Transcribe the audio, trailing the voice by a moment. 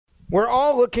We're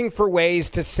all looking for ways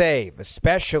to save,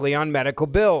 especially on medical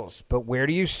bills. But where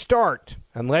do you start?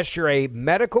 Unless you're a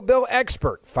medical bill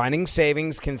expert, finding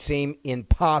savings can seem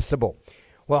impossible.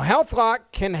 Well,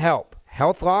 HealthLock can help.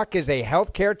 HealthLock is a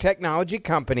healthcare technology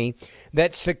company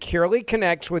that securely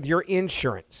connects with your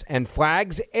insurance and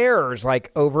flags errors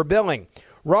like overbilling,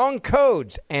 wrong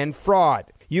codes, and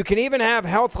fraud. You can even have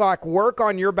HealthLock work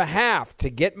on your behalf to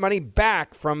get money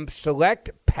back from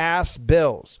select past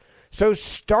bills. So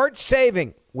start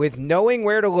saving with knowing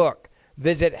where to look.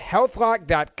 Visit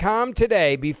healthlock.com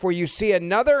today before you see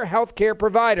another healthcare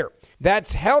provider.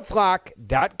 That's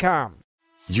healthlock.com.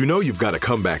 You know you've got a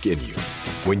comeback in you.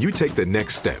 When you take the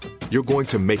next step, you're going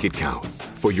to make it count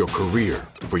for your career,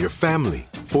 for your family,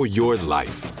 for your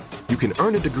life. You can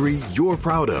earn a degree you're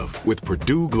proud of with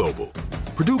Purdue Global.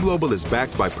 Purdue Global is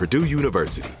backed by Purdue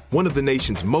University, one of the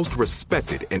nation's most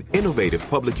respected and innovative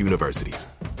public universities.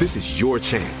 This is your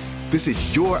chance. This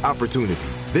is your opportunity.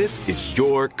 This is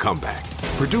your comeback.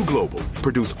 Purdue Global,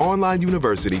 Purdue's online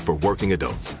university for working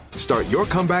adults. Start your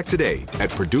comeback today at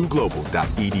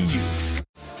purdueglobal.edu.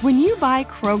 When you buy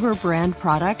Kroger brand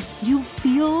products, you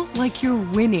feel like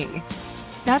you're winning.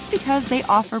 That's because they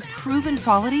offer proven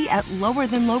quality at lower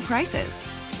than low prices.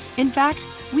 In fact,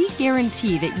 we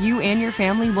guarantee that you and your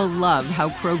family will love how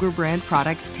Kroger brand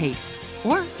products taste,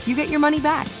 or you get your money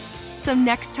back. So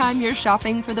next time you're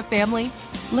shopping for the family,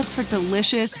 look for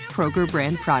delicious Kroger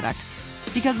brand products,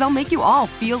 because they'll make you all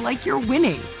feel like you're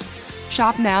winning.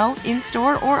 Shop now,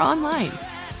 in-store, or online.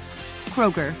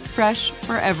 Kroger, fresh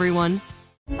for everyone.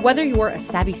 Whether you're a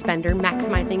savvy spender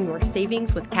maximizing your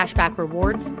savings with cashback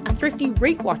rewards, a thrifty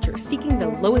rate watcher seeking the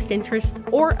lowest interest,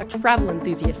 or a travel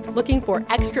enthusiast looking for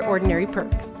extraordinary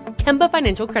perks, Kemba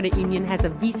Financial Credit Union has a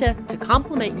visa to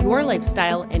complement your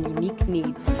lifestyle and unique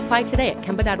needs. Apply today at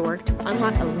Kemba.org to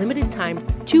unlock a limited-time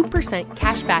 2%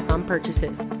 cash back on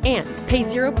purchases and pay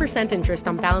 0% interest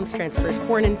on balance transfers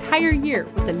for an entire year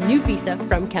with a new visa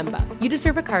from Kemba. You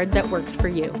deserve a card that works for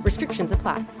you. Restrictions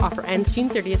apply. Offer ends June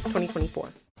 30th, 2024.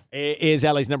 Is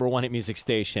LA's number one hit music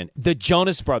station. The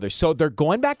Jonas Brothers. So they're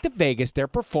going back to Vegas. They're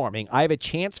performing. I have a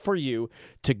chance for you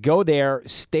to go there,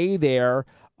 stay there.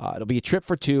 It'll be a trip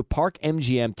for two, Park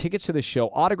MGM, tickets to the show,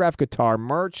 autographed guitar,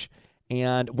 merch,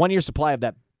 and 1 year supply of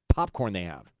that popcorn they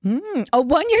have. A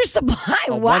 1 year supply?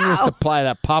 A wow. 1 year supply of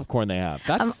that popcorn they have.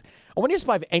 That's a 1 year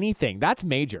supply of anything. That's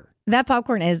major. That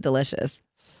popcorn is delicious.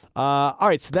 All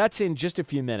right, so that's in just a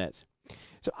few minutes.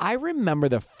 So I remember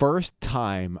the first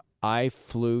time I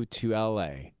flew to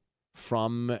LA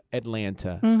from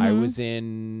Atlanta.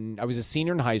 Mm-hmm. I was a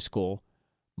senior in high school.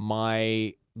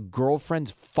 My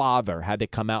girlfriend's father had to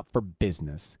come out for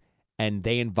business, and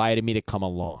they invited me to come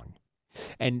along.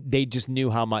 And they just knew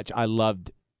how much I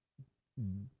loved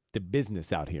the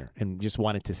business out here and just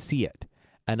wanted to see it.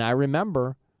 And I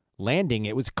remember landing.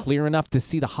 It was clear enough to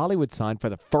see the Hollywood sign for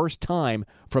the first time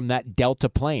from that Delta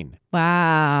plane.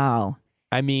 Wow.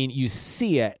 I mean, you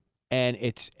see it, and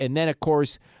then of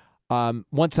course,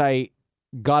 once I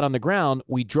got on the ground,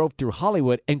 we drove through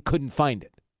Hollywood and couldn't find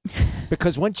it.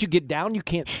 Because once you get down, you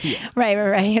can't see it. Right.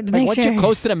 You have to make once sure. you're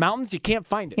close to the mountains, you can't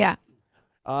find it. Yeah.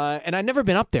 And I've never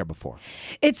been up there before.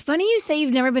 It's funny you say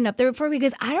you've never been up there before,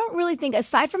 because I don't really think,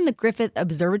 aside from the Griffith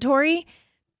Observatory,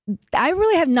 I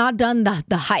really have not done the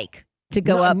hike to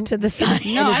go up to the side.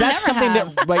 No, is that something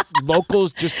that like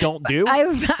locals just don't do?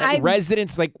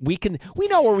 Residents, like we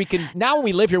know where we can, now when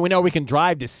we live here, we know we can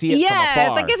drive to see it from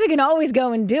afar. I guess we can always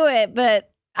go and do it,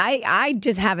 but I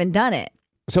just haven't done it.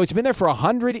 So it's been there for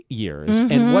 100 years.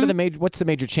 Mm-hmm. And what's the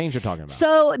major change they're talking about?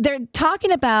 So they're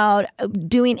talking about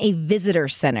doing a visitor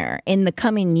center in the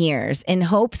coming years in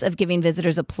hopes of giving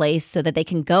visitors a place so that they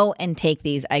can go and take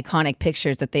these iconic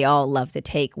pictures that they all love to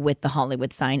take with the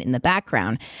Hollywood sign in the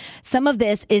background. Some of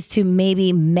this is to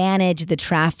maybe manage the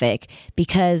traffic,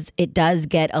 because it does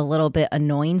get a little bit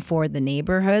annoying for the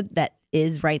neighborhood that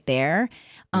is right there.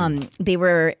 They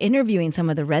were interviewing some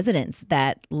of the residents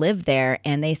that live there,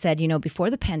 and they said, before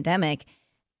the pandemic,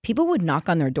 people would knock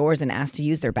on their doors and ask to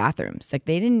use their bathrooms. Like,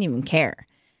 they didn't even care.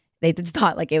 They just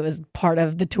thought like it was part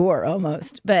of the tour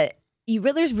almost. But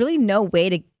there's really no way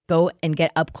to go and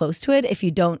get up close to it if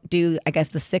you don't do, I guess,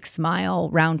 the 6-mile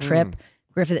round trip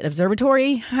Griffith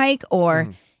Observatory hike,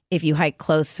 or if you hike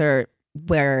closer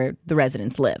where the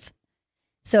residents live.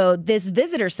 So this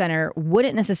visitor center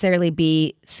wouldn't necessarily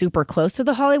be super close to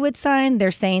the Hollywood sign. They're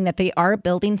saying that they are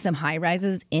building some high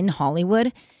rises in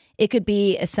Hollywood. It could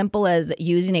be as simple as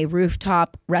using a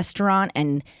rooftop restaurant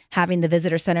and having the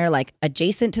visitor center like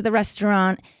adjacent to the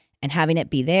restaurant and having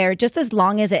it be there, just as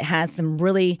long as it has some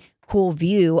really cool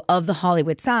view of the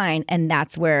Hollywood sign. And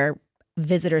that's where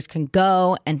visitors can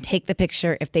go and take the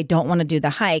picture if they don't want to do the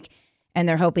hike. And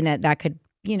they're hoping that that could,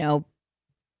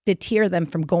 deter them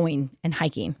from going and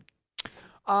hiking.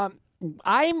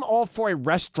 I'm all for a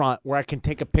restaurant where I can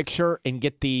take a picture and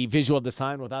get the visual of the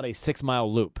sign without a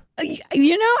 6-mile loop. I think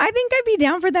I'd be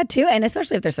down for that too. And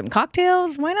especially if there's some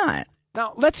cocktails, why not?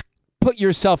 Now, let's put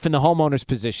yourself in the homeowner's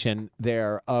position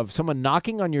there of someone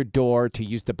knocking on your door to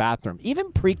use the bathroom.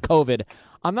 Even pre-COVID,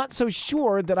 I'm not so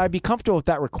sure that I'd be comfortable with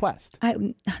that request.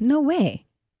 No way.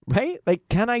 Right? Like,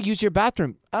 can I use your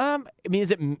bathroom?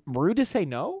 Is it rude to say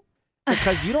no?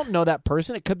 Because you don't know that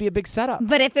person. It could be a big setup.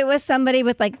 But if it was somebody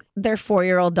with like their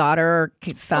 4-year-old daughter or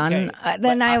son,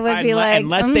 then I would be like,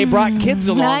 unless they brought kids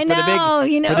along for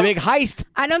the big heist.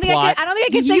 I don't think I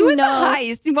can say you no. The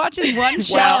heist. He watches one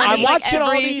show. Well, I'm watching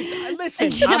all these.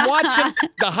 Listen, I'm watching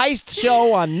the heist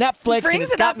show on Netflix, and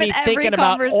it's got me thinking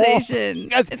about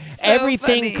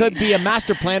everything could be a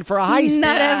master plan for a heist.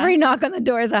 Not every knock on the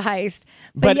door is a heist.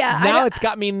 But now it's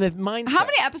got me in the mindset. How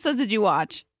many episodes did you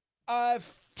watch?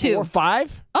 2 or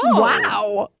 5. Oh,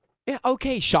 wow. Yeah,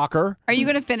 okay, shocker. Are you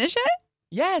going to finish it?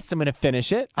 Yes, I'm going to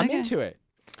finish it. I'm into it.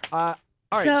 All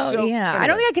right. So anyway. I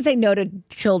don't think I could say no to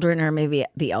children or maybe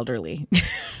the elderly.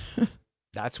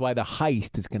 That's why the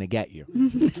heist is going to get you.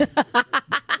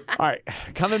 All right,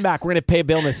 coming back, we're going to pay a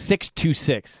bill in a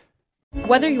 626.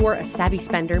 Whether you're a savvy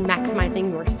spender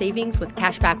maximizing your savings with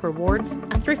cashback rewards,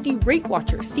 a thrifty rate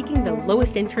watcher seeking the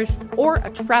lowest interest, or a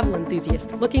travel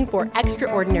enthusiast looking for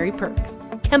extraordinary perks,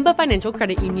 Kemba Financial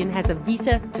Credit Union has a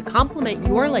visa to complement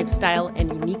your lifestyle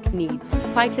and unique needs.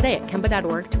 Apply today at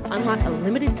Kemba.org to unlock a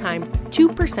limited time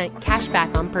 2% cash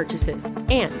back on purchases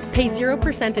and pay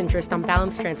 0% interest on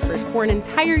balance transfers for an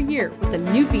entire year with a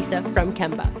new visa from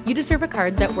Kemba. You deserve a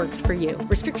card that works for you.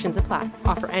 Restrictions apply.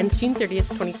 Offer ends June 30th,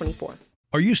 2024.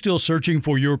 Are you still searching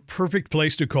for your perfect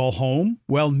place to call home?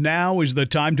 Well, now is the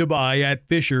time to buy at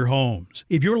Fisher Homes.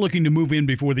 If you're looking to move in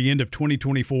before the end of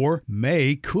 2024,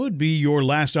 May could be your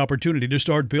last opportunity to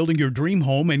start building your dream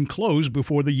home and close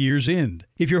before the year's end.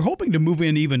 If you're hoping to move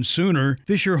in even sooner,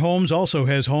 Fisher Homes also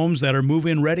has homes that are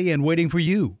move-in ready and waiting for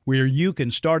you, where you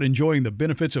can start enjoying the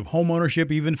benefits of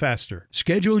homeownership even faster.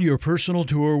 Schedule your personal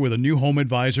tour with a new home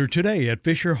advisor today at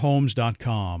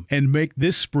FisherHomes.com and make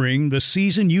this spring the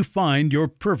season you find your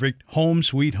perfect home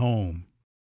sweet home.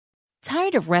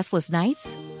 Tired of restless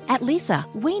nights? At Leesa,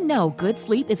 we know good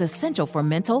sleep is essential for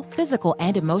mental, physical,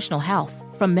 and emotional health.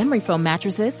 From memory foam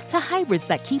mattresses to hybrids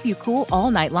that keep you cool all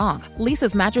night long,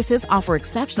 Leesa's mattresses offer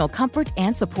exceptional comfort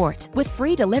and support with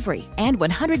free delivery and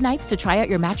 100 nights to try out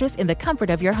your mattress in the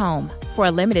comfort of your home. For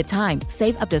a limited time,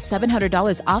 save up to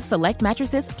 $700 off select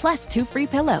mattresses plus 2 free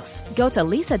pillows. Go to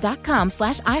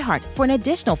Leesa.com/iHeart for an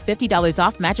additional $50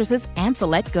 off mattresses and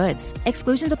select goods.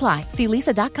 Exclusions apply. See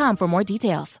Leesa.com for more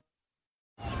details.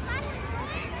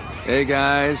 Hey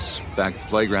guys, back at the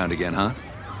playground again, huh?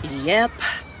 Yep.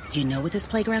 You know what this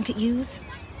playground could use?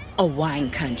 A wine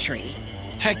country.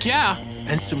 Heck yeah,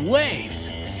 and some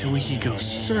waves so we could go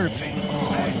surfing.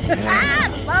 Oh, yeah.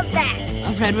 Ah, love that.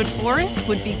 A redwood forest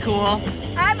would be cool.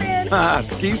 I'm in.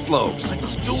 Ski slopes.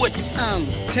 Let's do it.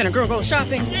 Can a girl go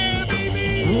shopping? Yeah,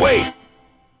 baby. Wait.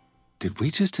 Did we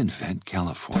just invent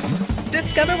California?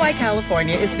 Discover why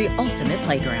California is the ultimate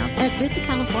playground at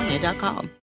visitcalifornia.com.